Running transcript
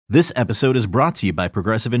This episode is brought to you by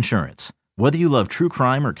Progressive Insurance. Whether you love true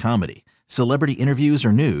crime or comedy, celebrity interviews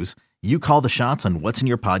or news, you call the shots on what's in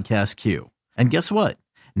your podcast queue. And guess what?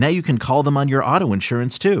 Now you can call them on your auto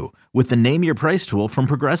insurance too with the Name Your Price tool from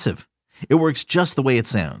Progressive. It works just the way it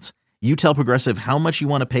sounds. You tell Progressive how much you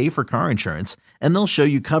want to pay for car insurance, and they'll show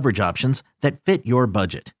you coverage options that fit your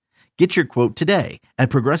budget. Get your quote today at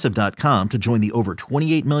Progressive.com to join the over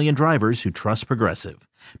 28 million drivers who trust Progressive.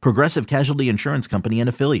 Progressive Casualty Insurance Company and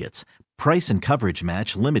Affiliates. Price and coverage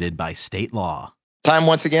match limited by state law. Time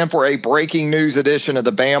once again for a breaking news edition of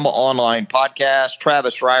the Bama Online Podcast.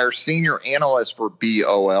 Travis Schreier, senior analyst for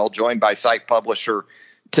BOL, joined by site publisher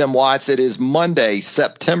Tim Watts. It is Monday,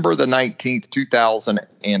 September the 19th,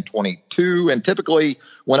 2022. And typically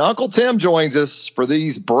when Uncle Tim joins us for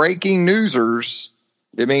these breaking newsers,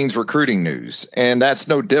 it means recruiting news. And that's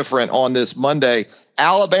no different on this Monday.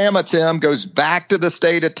 Alabama, Tim, goes back to the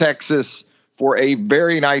state of Texas for a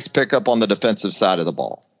very nice pickup on the defensive side of the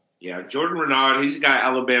ball. Yeah, Jordan Renaud, he's a guy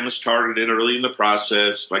Alabama's targeted early in the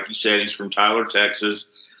process. Like you said, he's from Tyler, Texas.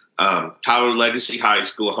 Tyler Legacy High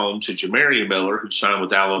School, home to Jamarian Miller, who signed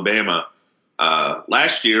with Alabama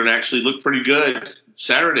last year and actually looked pretty good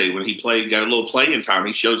Saturday when he played, got a little playing time.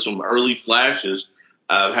 He showed some early flashes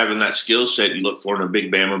of having that skill set you look for in a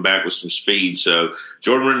big Bama back with some speed. So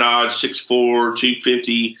Jordan Renaud, 6'4",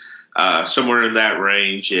 250, somewhere in that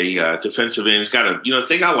range, a defensive end. He's got the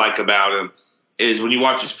thing I like about him is when you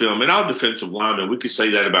watch his film, and all defensive linemen, we could say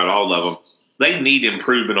that about all of them, they need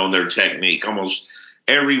improvement on their technique. Almost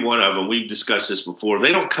every one of them, we've discussed this before,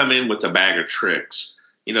 they don't come in with a bag of tricks.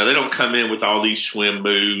 They don't come in with all these swim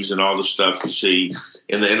moves and all the stuff you see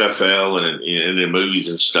in the NFL and in the movies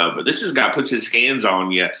and stuff. But this is a guy puts his hands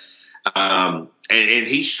on you, and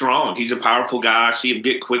he's strong. He's a powerful guy. I see him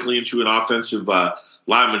get quickly into an offensive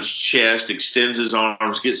lineman's chest, extends his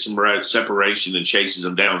arms, gets some separation, and chases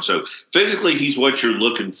him down. So physically, he's what you're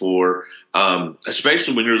looking for,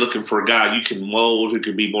 especially when you're looking for a guy you can mold who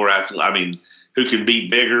can be more athletic. Who can be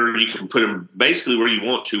bigger. You can put him basically where you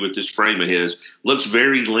want to with this frame of his. Looks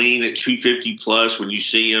very lean at 250 plus when you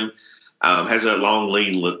see him. Has that long,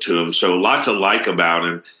 lean look to him. So a lot to like about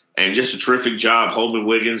him. And just a terrific job. Holman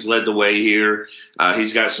Wiggins led the way here.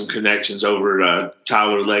 He's got some connections over at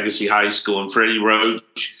Tyler Legacy High School. And Freddie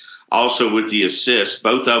Roach also with the assist.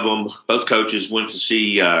 Both coaches went to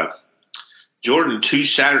see Jordan two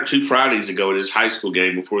Fridays ago at his high school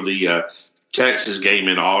game before the Texas game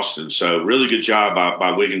in Austin. So really good job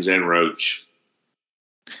by Wiggins and Roach.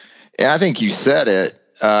 Yeah, I think you said it.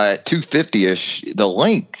 250-ish, the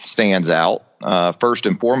length stands out first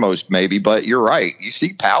and foremost maybe, but you're right. You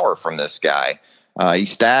see power from this guy. He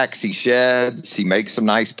stacks, he sheds, he makes some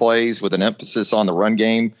nice plays with an emphasis on the run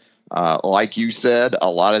game. Like you said,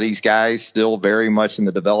 a lot of these guys still very much in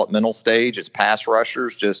the developmental stage as pass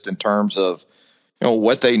rushers, just in terms of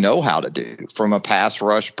what they know how to do from a pass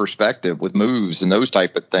rush perspective with moves and those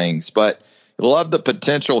type of things. But I love the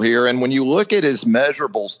potential here. And when you look at his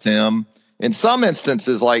measurables, Tim, in some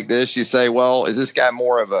instances like this, you say, well, is this guy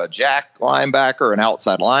more of a jack linebacker, an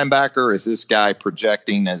outside linebacker? Is this guy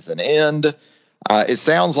projecting as an end? It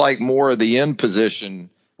sounds like more of the end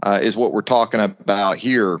position is what we're talking about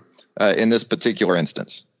here in this particular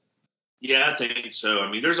instance. Yeah, I think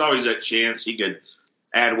so. There's always that chance he could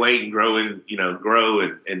add weight and grow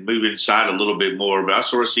and move inside a little bit more. But I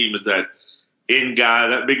sort of see him as that end guy,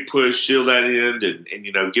 that big push, seal that end,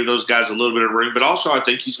 and give those guys a little bit of room. But also, I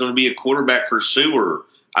think he's going to be a quarterback pursuer.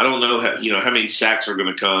 I don't know how many sacks are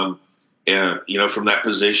going to come, from that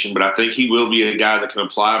position. But I think he will be a guy that can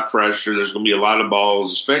apply pressure. There's going to be a lot of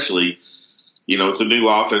balls, especially, with the new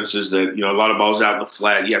offenses that a lot of balls out in the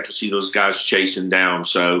flat. You have to see those guys chasing down.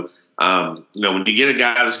 So. When you get a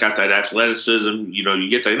guy that's got that athleticism, you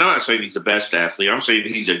get that. I'm not saying he's the best athlete. I'm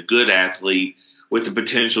saying he's a good athlete with the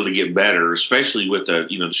potential to get better, especially with the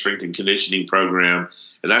strength and conditioning program.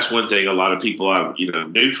 And that's one thing a lot of people,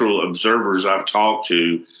 neutral observers I've talked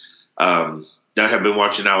to that have been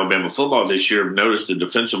watching Alabama football this year have noticed the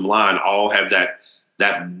defensive line all have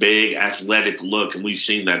that big athletic look, and we've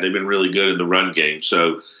seen that. They've been really good in the run game.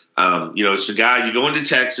 So, it's a guy, you go into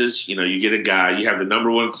Texas, you get a guy, you have the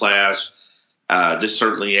number one class. This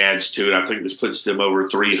certainly adds to it. I think this puts them over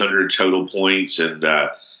 300 total points and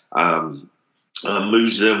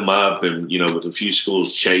moves them up. And, with a few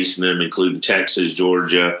schools chasing them, including Texas,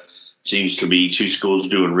 Georgia, seems to be two schools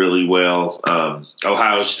doing really well.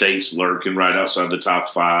 Ohio State's lurking right outside the top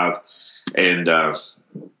five. And a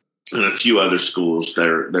few other schools that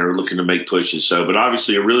are looking to make pushes. So, but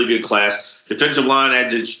obviously a really good class. Defensive line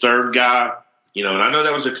adds its third guy, and I know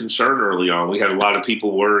that was a concern early on. We had a lot of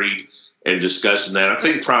people worried and discussing that. I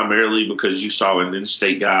think primarily because you saw an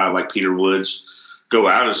in-state guy like Peter Woods go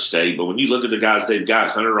out of state. But when you look at the guys they've got,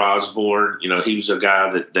 Hunter Osborne, he was a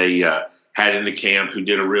guy that they had in the camp who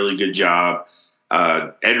did a really good job.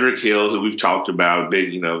 Edric Hill, who we've talked about,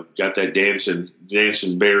 big, got that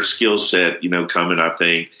dancing bear skill set, coming, I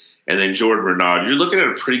think. And then Jordan Renaud. You're looking at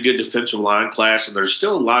a pretty good defensive line class, and there's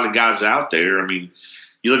still a lot of guys out there. I mean,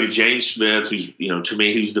 you look at James Smith, who's, to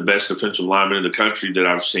me, he's the best defensive lineman in the country that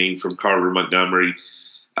I've seen from Carter Montgomery.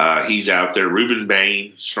 He's out there. Reuben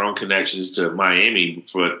Bain, strong connections to Miami,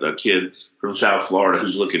 but a kid from South Florida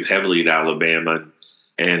who's looking heavily at Alabama.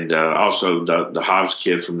 And also the Hobbs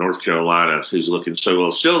kid from North Carolina who's looking so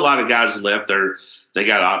well. Still a lot of guys left there they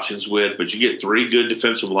got options with, but you get 3 good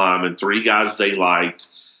defensive linemen, 3 guys they liked.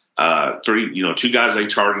 2 guys they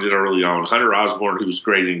targeted early on. Hunter Osborne, who was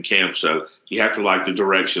great in camp, so you have to like the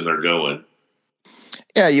direction they're going.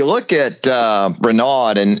 Yeah, you look at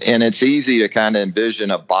Renaud, and it's easy to kind of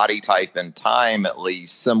envision a body type and time, at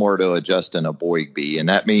least, similar to a Justin Eboigbe, and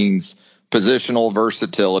that means positional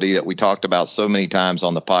versatility that we talked about so many times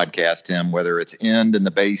on the podcast, Tim, whether it's end in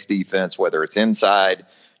the base defense, whether it's inside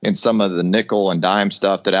in some of the nickel and dime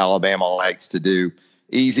stuff that Alabama likes to do.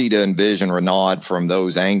 Easy to envision Renaud from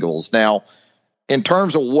those angles. Now, in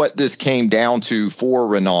terms of what this came down to for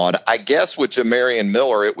Renaud, I guess with Jamarian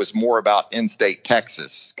Miller, it was more about in-state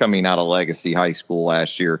Texas coming out of Legacy High School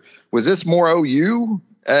last year. Was this more OU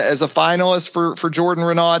as a finalist for Jordan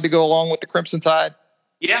Renaud to go along with the Crimson Tide?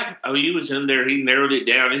 Yeah, OU was in there. He narrowed it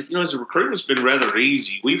down. His recruitment's been rather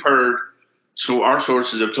easy. We've heard, so our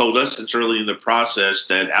sources have told us since early in the process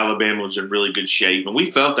that Alabama was in really good shape, and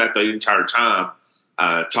we felt that the entire time.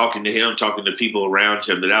 Talking to him, talking to people around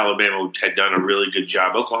him, that Alabama had done a really good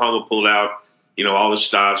job. Oklahoma pulled out, all the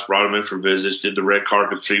stops, brought him in for visits, did the red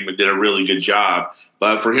carpet treatment, did a really good job.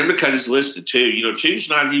 But for him to cut his list to 2, 2's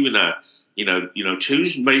not even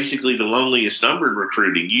two's basically the loneliest number in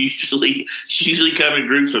recruiting. You usually come in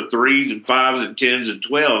groups of 3s and 5s and 10s and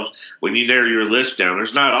 12s when you narrow your list down.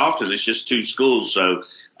 There's not often. It's just 2 schools. So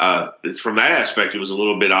from that aspect, it was a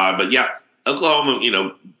little bit odd. But yeah,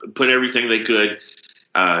 Oklahoma, put everything they could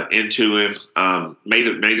into him, made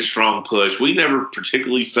a strong push. We never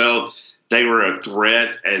particularly felt they were a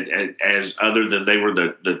threat as other than they were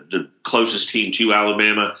the closest team to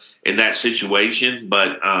Alabama in that situation.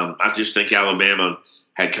 But I just think Alabama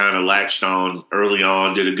had kind of latched on early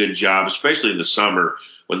on, did a good job, especially in the summer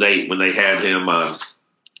when they had him.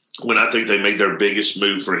 When I think they made their biggest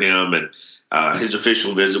move for him, and his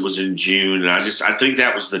official visit was in June, and I think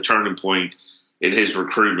that was the turning point in his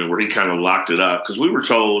recruitment where he kind of locked it up, because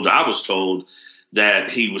I was told that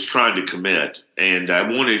he was trying to commit, and I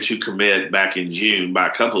wanted to commit back in June by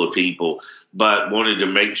a couple of people, but wanted to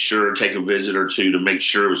make sure, take a visit or 2 to make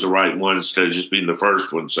sure it was the right one instead of just being the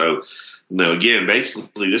first one. So, again,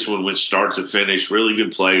 basically this one went start to finish, really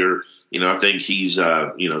good player. I think he's,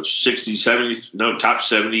 60, 70, top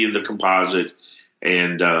 70 in the composite.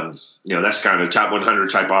 And, that's kind of top 100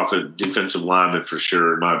 type offensive defensive lineman for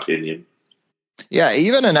sure, in my opinion. Yeah,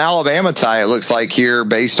 even an Alabama tie, it looks like here,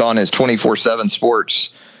 based on his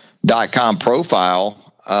 247sports.com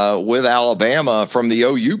profile with Alabama from the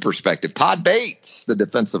OU perspective. Todd Bates, the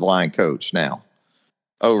defensive line coach now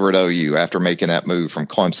over at OU after making that move from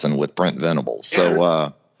Clemson with Brent Venables. Yeah,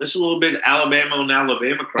 so this is a little bit Alabama on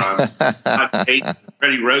Alabama crime. Todd Bates and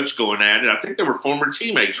Freddie Roach going at it. I think they were former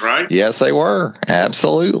teammates, right? Yes, they were.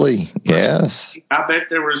 Absolutely. Yes. I bet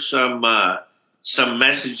there were some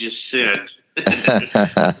messages sent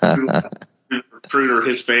recruiter,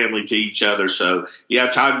 his family, to each other. So yeah,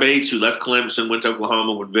 Todd Bates, who left Clemson, went to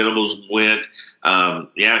Oklahoma when Venables went. Him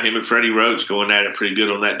and Freddie Roach going at it pretty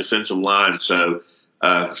good on that defensive line. So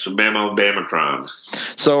some Bama on Bama crime.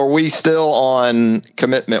 So are we still on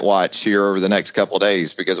commitment watch here over the next couple of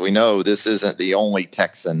days? Because we know this isn't the only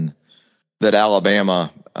Texan that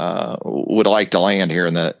Alabama would like to land here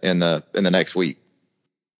in the next week.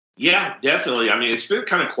 Yeah, definitely. I mean, it's been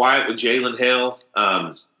kind of quiet with Jalen Hill.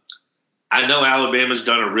 I know Alabama's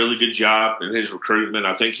done a really good job in his recruitment.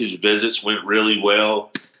 I think his visits went really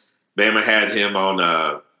well. Bama had him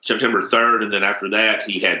on September 3rd, and then after that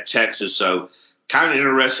he had Texas. So kind of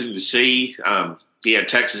interesting to see. He had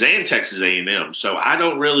Texas and Texas A&M. So I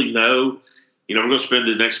don't really know. We're going to spend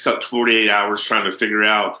the next 48 hours trying to figure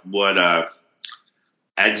out what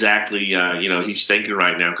exactly he's thinking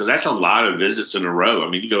right now, because that's a lot of visits in a row. I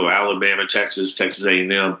mean, you go Alabama, Texas, Texas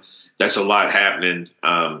A&M. That's a lot happening in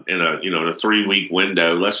a 3-week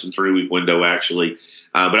window, less than 3-week window actually.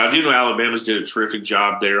 But I do know Alabama's did a terrific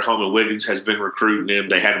job there. Holman Wiggins has been recruiting him.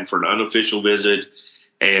 They had him for an unofficial visit,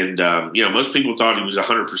 And, most people thought he was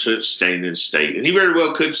 100% staying in state. And he very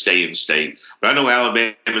well could stay in state. But I know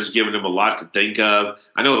Alabama's given him a lot to think of.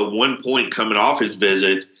 I know at one point coming off his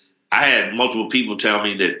visit, I had multiple people tell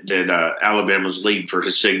me that Alabama's leading for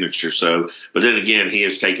his signature. But then again, he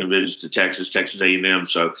has taken visits to Texas A&M.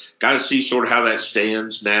 So got to see sort of how that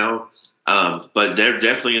stands now. But they're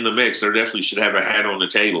definitely in the mix. They definitely should have a hat on the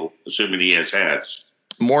table, assuming he has hats.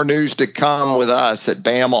 More news to come with us at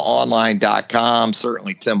BamaOnline.com.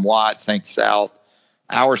 Certainly Tim Watts, Hank South,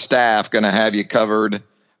 our staff going to have you covered.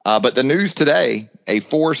 But the news today, a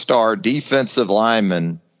 4-star defensive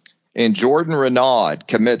lineman in Jordan Renaud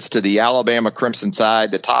commits to the Alabama Crimson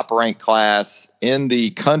Tide, the top-ranked class in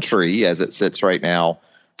the country as it sits right now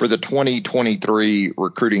for the 2023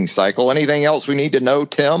 recruiting cycle. Anything else we need to know,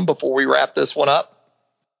 Tim, before we wrap this one up?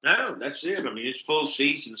 No, that's it. I mean, it's full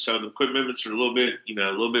season, so the commitments are a little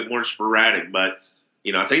bit more sporadic. But,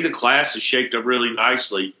 I think the class is shaped up really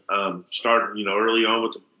nicely, starting, early on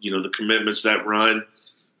with, the commitments that run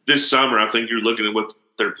this summer. I think you're looking at what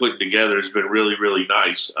they're putting together has been really, really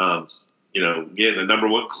nice. Again, the number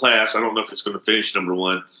one class, I don't know if it's going to finish number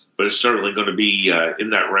one, but it's certainly going to be in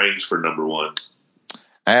that range for number one.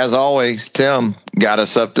 As always, Tim got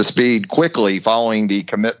us up to speed quickly following the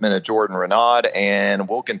commitment of Jordan Renaud, and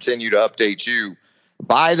we'll continue to update you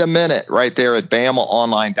by the minute right there at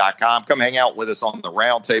BamaOnline.com. Come hang out with us on the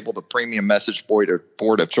Roundtable, the premium message board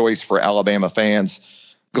of choice for Alabama fans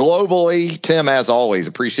globally. Tim, as always,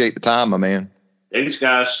 appreciate the time, my man. Thanks,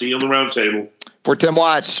 guys. See you on the Roundtable. For Tim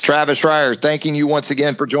Watts, Travis Schreier, thanking you once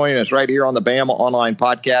again for joining us right here on the Bama Online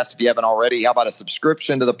Podcast. If you haven't already, how about a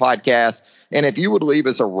subscription to the podcast? And if you would leave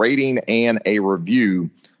us a rating and a review,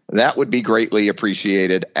 that would be greatly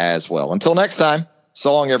appreciated as well. Until next time,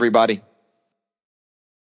 so long, everybody.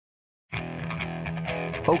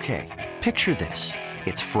 Okay, picture this.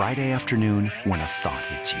 It's Friday afternoon when a thought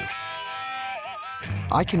hits you.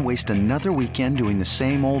 I can waste another weekend doing the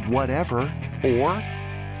same old whatever, or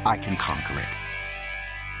I can conquer it.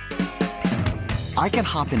 I can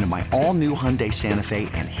hop into my all-new Hyundai Santa Fe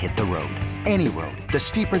and hit the road. Any road. The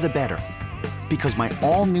steeper, the better. Because my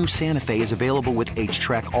all-new Santa Fe is available with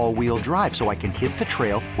H-Track all-wheel drive, so I can hit the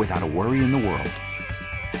trail without a worry in the world.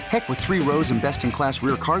 Heck, with 3 rows and best-in-class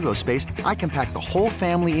rear cargo space, I can pack the whole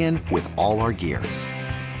family in with all our gear.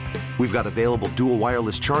 We've got available dual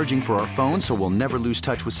wireless charging for our phones, so we'll never lose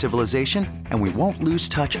touch with civilization, and we won't lose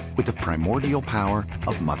touch with the primordial power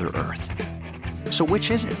of Mother Earth. So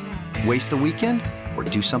which is it? Waste the weekend or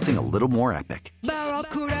do something a little more epic?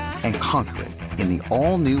 And conquer it in the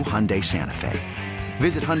all-new Hyundai Santa Fe.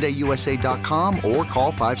 Visit HyundaiUSA.com or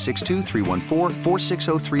call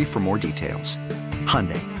 562-314-4603 for more details.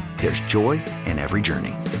 Hyundai, there's joy in every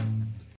journey.